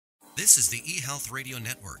This is the eHealth Radio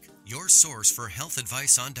Network, your source for health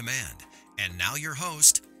advice on demand. And now your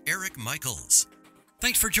host, Eric Michaels.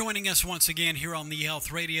 Thanks for joining us once again here on the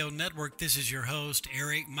eHealth Radio Network. This is your host,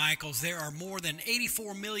 Eric Michaels. There are more than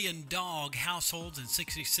 84 million dog households and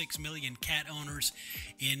 66 million cat owners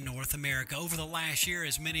in North America. Over the last year,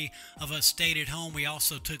 as many of us stayed at home, we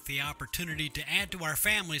also took the opportunity to add to our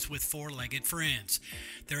families with four-legged friends.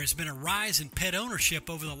 There has been a rise in pet ownership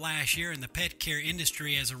over the last year, and the pet care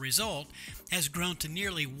industry, as a result, has grown to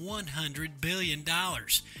nearly $100 billion.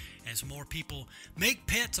 As more people make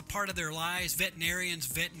pets a part of their lives, veterinarians,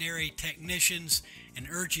 veterinary technicians, and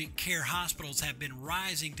urgent care hospitals have been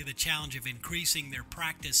rising to the challenge of increasing their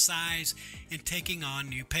practice size and taking on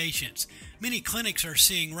new patients. Many clinics are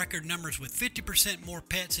seeing record numbers with 50% more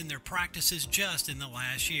pets in their practices just in the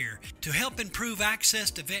last year. To help improve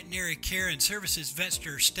access to veterinary care and services,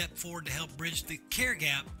 Vetster stepped forward to help bridge the care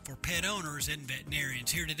gap for pet owners and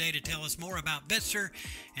veterinarians. Here today to tell us more about Vetser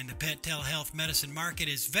and the pet telehealth medicine market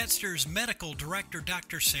is Vetster's Medical Director,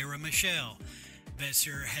 Dr. Sarah Machell.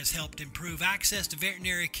 Vetser has helped improve access to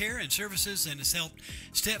veterinary care and services and has helped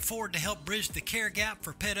step forward to help bridge the care gap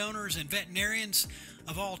for pet owners and veterinarians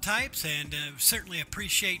of all types, and certainly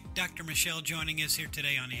appreciate Dr. Machell joining us here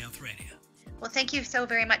today on eHealth Radio. Well, thank you so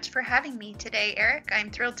very much for having me today, Eric.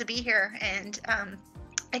 I'm thrilled to be here and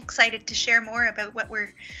excited to share more about what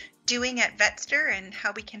we're doing at Vetster and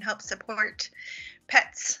how we can help support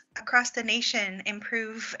pets across the nation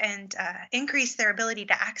improve and increase their ability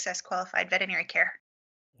to access qualified veterinary care.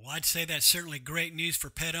 Well, I'd say that's certainly great news for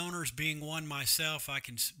pet owners. Being one myself, I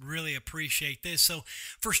can really appreciate this. So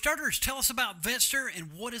for starters, tell us about Vetster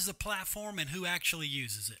and what is the platform and who actually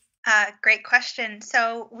uses it? Great question.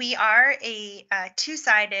 So we are a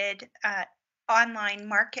two-sided online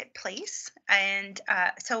marketplace, and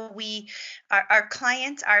so our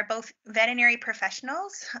clients are both veterinary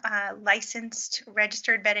professionals, licensed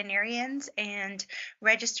registered veterinarians, and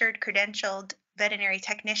registered credentialed veterinary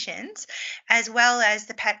technicians, as well as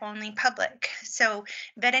the pet-only public. So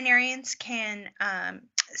veterinarians can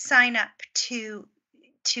sign up to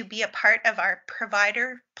be a part of our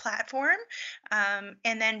provider platform,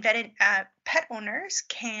 and then pet owners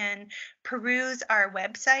can peruse our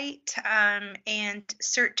website and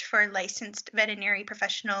search for licensed veterinary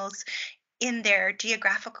professionals in their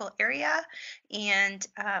geographical area and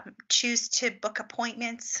choose to book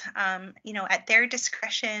appointments, at their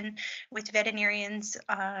discretion with veterinarians,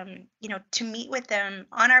 to meet with them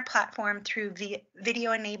on our platform through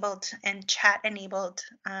video-enabled and chat-enabled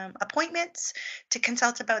appointments to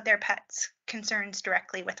consult about their pets' concerns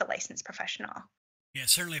directly with a licensed professional. Yeah,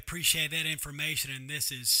 certainly appreciate that information, and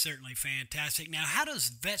this is certainly fantastic. Now, how does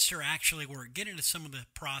Vetster actually work? Get into some of the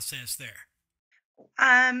process there.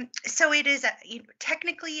 So it is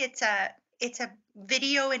technically it's a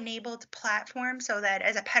video-enabled platform, so that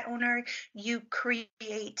as a pet owner, you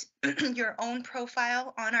create your own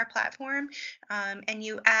profile on our platform, and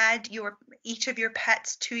you add each of your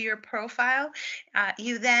pets to your profile.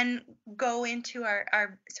 You then go into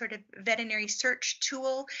our sort of veterinary search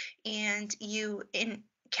tool, and you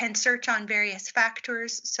can search on various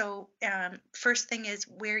factors. So first thing is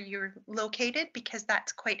where you're located, because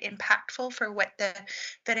that's quite impactful for what the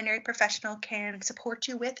veterinary professional can support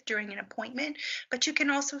you with during an appointment. But you can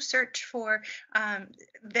also search for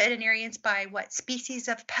veterinarians by what species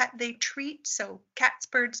of pet they treat. So cats,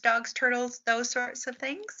 birds, dogs, turtles, those sorts of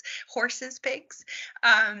things, horses, pigs.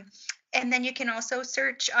 And then you can also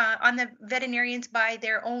search on the veterinarians by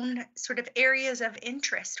their own sort of areas of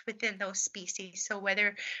interest within those species. So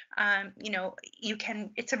whether,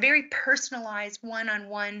 it's a very personalized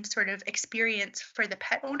one-on-one sort of experience for the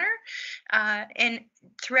pet owner. And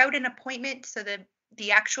throughout an appointment, so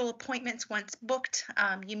the actual appointments, once booked,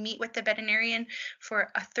 you meet with the veterinarian for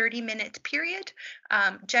a 30-minute period.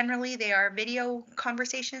 Generally, they are video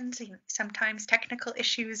conversations. Sometimes technical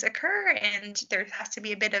issues occur and there has to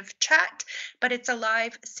be a bit of chat, but it's a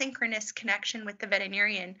live synchronous connection with the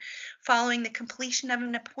veterinarian. Following the completion of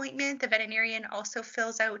an appointment, the veterinarian also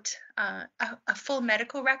fills out a full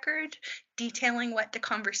medical record detailing what the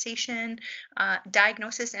conversation,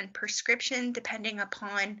 diagnosis, and prescription, depending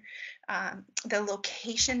upon the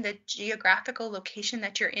location, the geographical location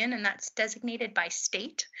that you're in, and that's designated by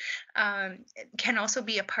state, can also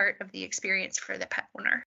be a part of the experience for the pet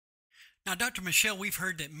owner. Now, Dr. Machell, we've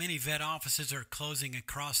heard that many vet offices are closing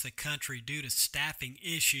across the country due to staffing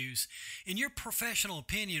issues. In your professional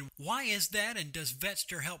opinion, why is that, and does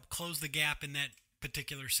Vetster help close the gap in that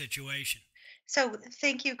particular situation? So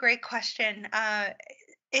thank you. Great question.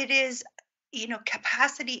 It is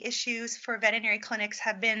capacity issues for veterinary clinics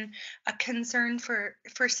have been a concern for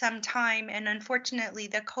some time, and unfortunately,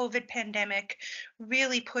 the COVID pandemic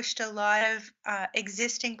really pushed a lot of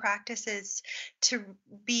existing practices to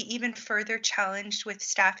be even further challenged with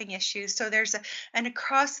staffing issues. So there's an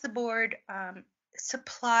across the board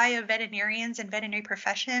supply of veterinarians and veterinary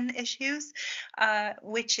profession issues,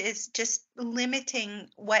 which is just limiting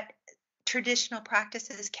what traditional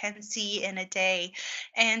practices can see in a day.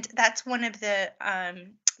 And that's one of the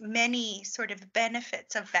many sort of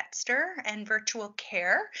benefits of Vetster and virtual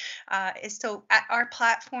care. Is so at our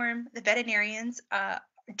platform, the veterinarians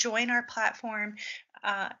join our platform.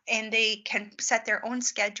 And they can set their own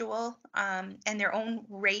schedule and their own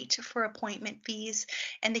rate for appointment fees,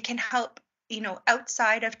 and they can help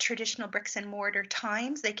outside of traditional bricks and mortar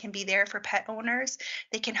times. They can be there for pet owners.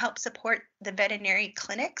 They can help support the veterinary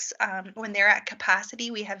clinics when they're at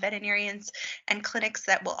capacity. We have veterinarians and clinics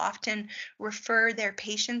that will often refer their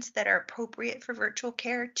patients that are appropriate for virtual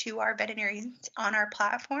care to our veterinarians on our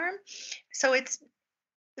platform. So it's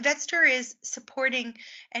Vetster is supporting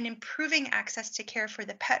and improving access to care for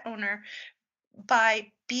the pet owner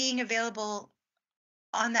by being available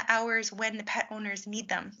on the hours when the pet owners need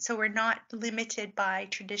them. So we're not limited by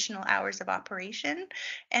traditional hours of operation.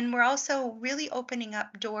 And we're also really opening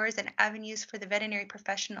up doors and avenues for the veterinary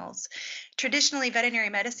professionals. Traditionally, veterinary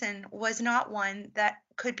medicine was not one that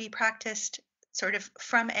could be practiced sort of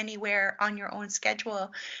from anywhere on your own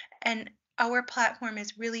schedule. And our platform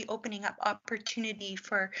is really opening up opportunity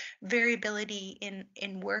for variability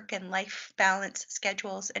in work and life balance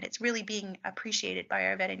schedules, and it's really being appreciated by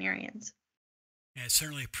our veterinarians. Yeah, I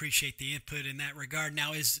certainly appreciate the input in that regard.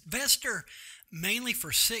 Now, is Vester mainly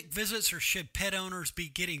for sick visits, or should pet owners be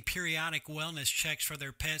getting periodic wellness checks for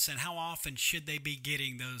their pets, and how often should they be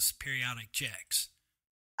getting those periodic checks?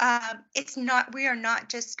 It's not, we are not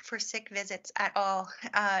just for sick visits at all.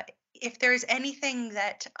 If there's anything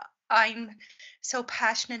that I'm so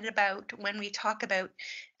passionate about when we talk about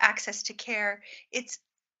access to care, it's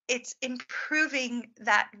it's improving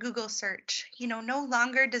that Google search. No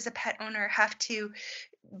longer does a pet owner have to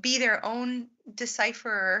be their own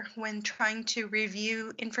decipherer when trying to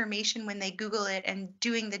review information when they Google it and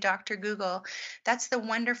doing the Dr. Google. That's the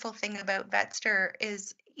wonderful thing about Vetster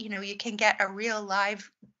is, you can get a real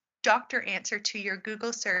live doctor answer to your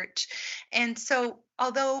Google search. And so,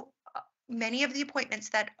 although many of the appointments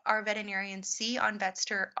that our veterinarians see on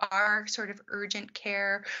Vetster are sort of urgent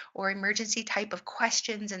care or emergency type of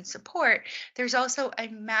questions and support, there's also a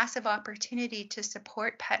massive opportunity to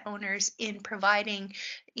support pet owners in providing,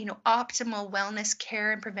 optimal wellness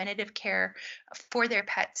care and preventative care for their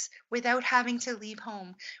pets without having to leave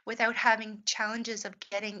home, without having challenges of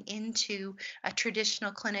getting into a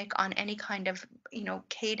traditional clinic on any kind of,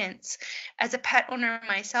 cadence. As a pet owner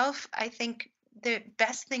myself, I think the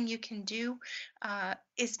best thing you can do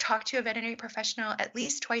is talk to a veterinary professional at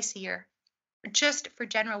least twice a year, just for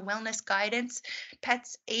general wellness guidance.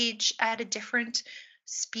 Pets age at a different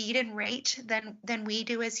speed and rate than we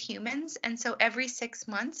do as humans, and so every 6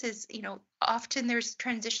 months is, often there's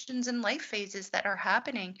transitions in life phases that are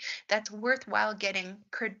happening that's worthwhile getting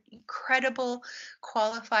credible,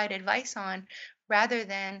 qualified advice on, rather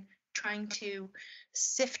than trying to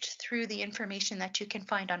sift through the information that you can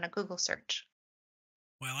find on a Google search.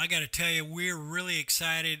 Well, I got to tell you, we're really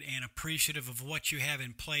excited and appreciative of what you have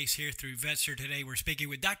in place here through Vetser today. We're speaking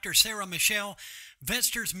with Dr. Sarah Machell,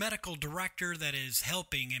 Vetster's medical director that is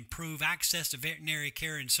helping improve access to veterinary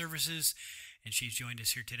care and services. And she's joined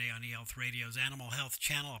us here today on eHealth Radio's Animal Health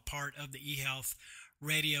channel, a part of the eHealth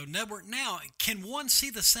Radio Network. Now, can one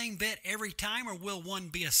see the same vet every time, or will one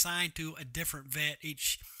be assigned to a different vet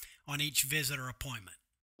on each visit or appointment?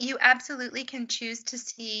 You absolutely can choose to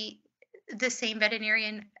see the same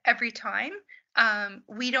veterinarian every time.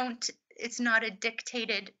 We don't, it's not a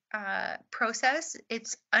dictated process.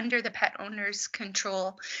 It's under the pet owner's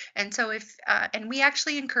control. And so and we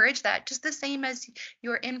actually encourage that just the same as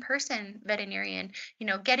your in-person veterinarian,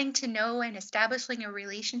 getting to know and establishing a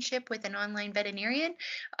relationship with an online veterinarian.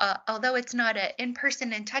 Although it's not a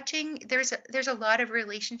in-person and touching, there's a lot of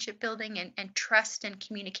relationship building and trust and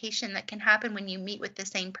communication that can happen when you meet with the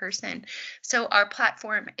same person. So our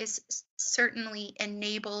platform is certainly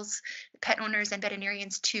enables pet owners and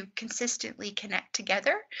veterinarians to consistently connect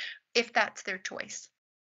together if that's their choice.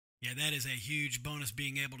 Yeah, that is a huge bonus,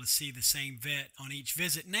 being able to see the same vet on each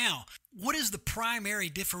visit. Now, what is the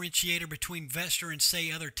primary differentiator between Vetster and,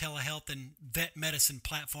 say, other telehealth and vet medicine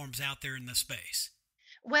platforms out there in the space?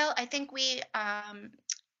 Well, I think we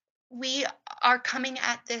are coming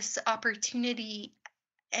at this opportunity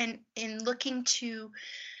and in looking to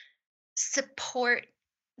support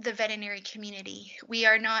the veterinary community. We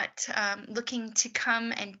are not looking to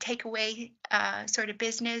come and take away sort of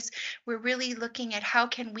business. We're really looking at how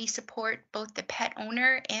can we support both the pet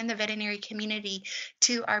owner and the veterinary community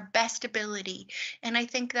to our best ability. And I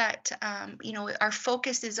think that our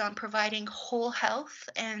focus is on providing whole health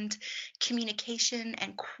and communication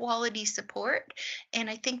and quality support. And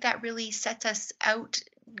I think that really sets us out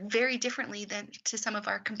very differently than to some of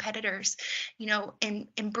our competitors, in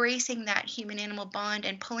embracing that human animal bond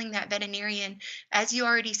and pulling that veterinarian, as you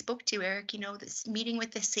already spoke to, Eric, this meeting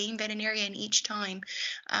with the same veterinarian each time.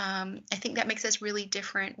 I think that makes us really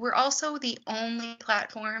different. We're also the only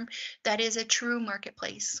platform that is a true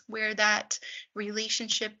marketplace where that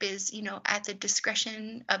relationship is, at the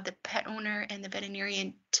discretion of the pet owner and the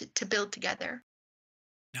veterinarian to build together.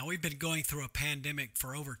 Now, we've been going through a pandemic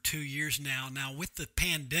for over 2 years now. Now, with the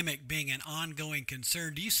pandemic being an ongoing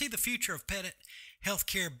concern, do you see the future of pet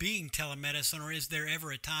healthcare being telemedicine, or is there ever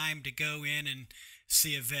a time to go in and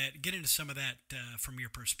see a vet? Get into some of that from your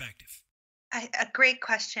perspective. A great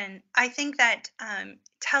question. I think that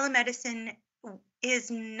telemedicine is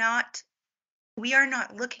not, we are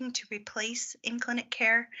not looking to replace in-clinic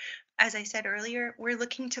care. As I said earlier, we're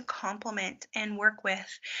looking to complement and work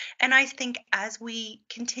with. And I think as we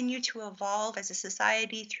continue to evolve as a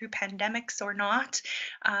society through pandemics or not,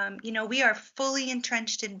 we are fully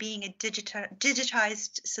entrenched in being a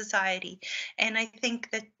digitized society. And I think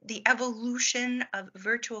that the evolution of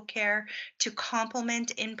virtual care to complement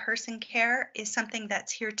in-person care is something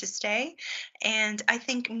that's here to stay. And I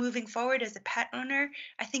think moving forward as a pet owner,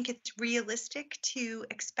 I think it's realistic to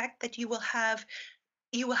expect that you will have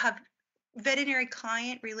veterinary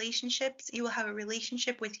client relationships. You will have a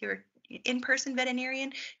relationship with your in-person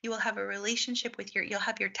veterinarian. You will have a relationship with you'll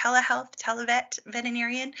have your telehealth, televet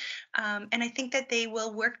veterinarian. And I think that they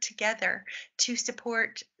will work together to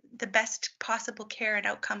support the best possible care and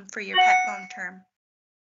outcome for your pet long term.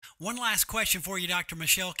 One last question for you, Dr.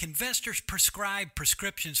 Machell. Can Vetsters prescribe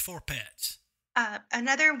prescriptions for pets?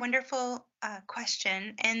 Another wonderful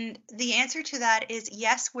question. And the answer to that is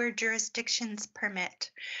yes, where jurisdictions permit.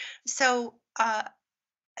 So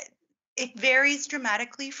it varies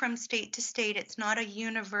dramatically from state to state. It's not a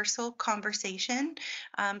universal conversation.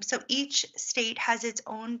 So each state has its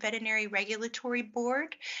own veterinary regulatory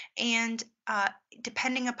board. And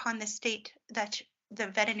depending upon the state that the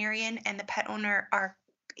veterinarian and the pet owner are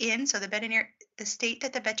in, so the state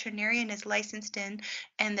that the veterinarian is licensed in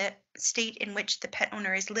and the state in which the pet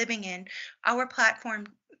owner is living in, our platform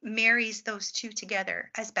marries those two together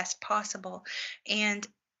as best possible. And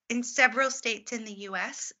in several states in the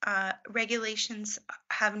US, regulations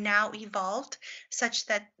have now evolved such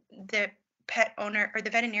that the pet owner or the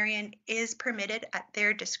veterinarian is permitted at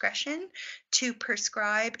their discretion to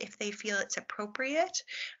prescribe if they feel it's appropriate.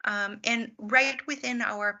 And right within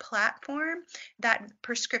our platform, that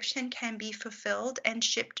prescription can be fulfilled and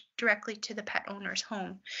shipped directly to the pet owner's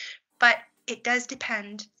home. But it does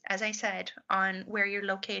depend, as I said, on where you're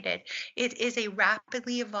located. It is a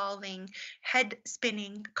rapidly evolving, head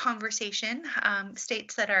spinning conversation,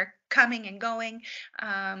 states that are coming and going,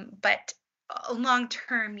 but long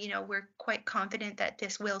term, we're quite confident that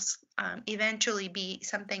this will eventually be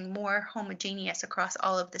something more homogeneous across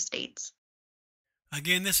all of the states.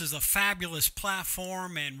 Again, this is a fabulous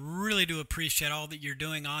platform, and really do appreciate all that you're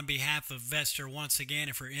doing on behalf of Vetster once again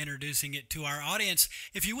and for introducing it to our audience.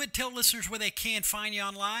 If you would tell listeners where they can find you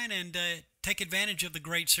online and take advantage of the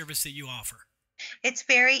great service that you offer. It's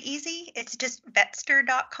very easy. It's just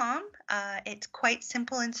vetster.com. It's quite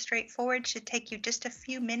simple and straightforward. Should take you just a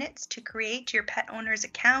few minutes to create your pet owner's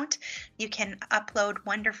account. You can upload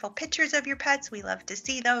wonderful pictures of your pets. We love to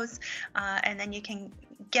see those. And then you can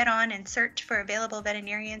get on and search for available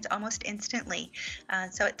veterinarians almost instantly.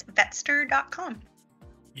 So it's vetster.com.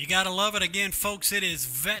 You got to love it. Again, folks, it is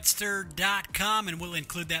vetster.com, and we'll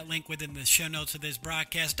include that link within the show notes of this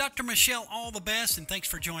broadcast. Dr. Machell, all the best, and thanks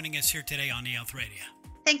for joining us here today on eHealth Radio.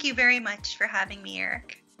 Thank you very much for having me,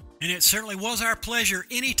 Eric. And it certainly was our pleasure.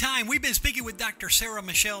 Anytime. We've been speaking with Dr. Sarah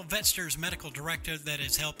Machell, Vetster's medical director that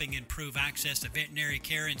is helping improve access to veterinary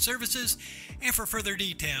care and services. And for further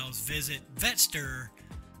details, visit vetster.com.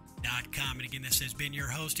 And again, this has been your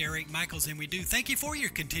host, Eric Michaels, and we do thank you for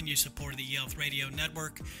your continued support of the eHealth Radio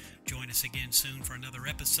Network. Join us again soon for another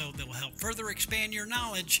episode that will help further expand your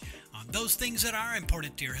knowledge on those things that are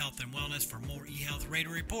important to your health and wellness. For more eHealth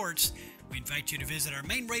Radio reports, we invite you to visit our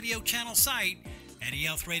main radio channel site at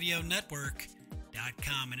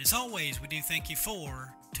eHealthRadioNetwork.com. And as always, we do thank you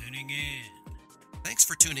for tuning in. Thanks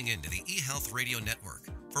for tuning in to the eHealth Radio Network.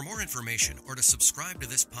 For more information or to subscribe to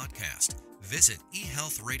this podcast, visit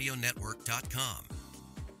eHealthRadioNetwork.com.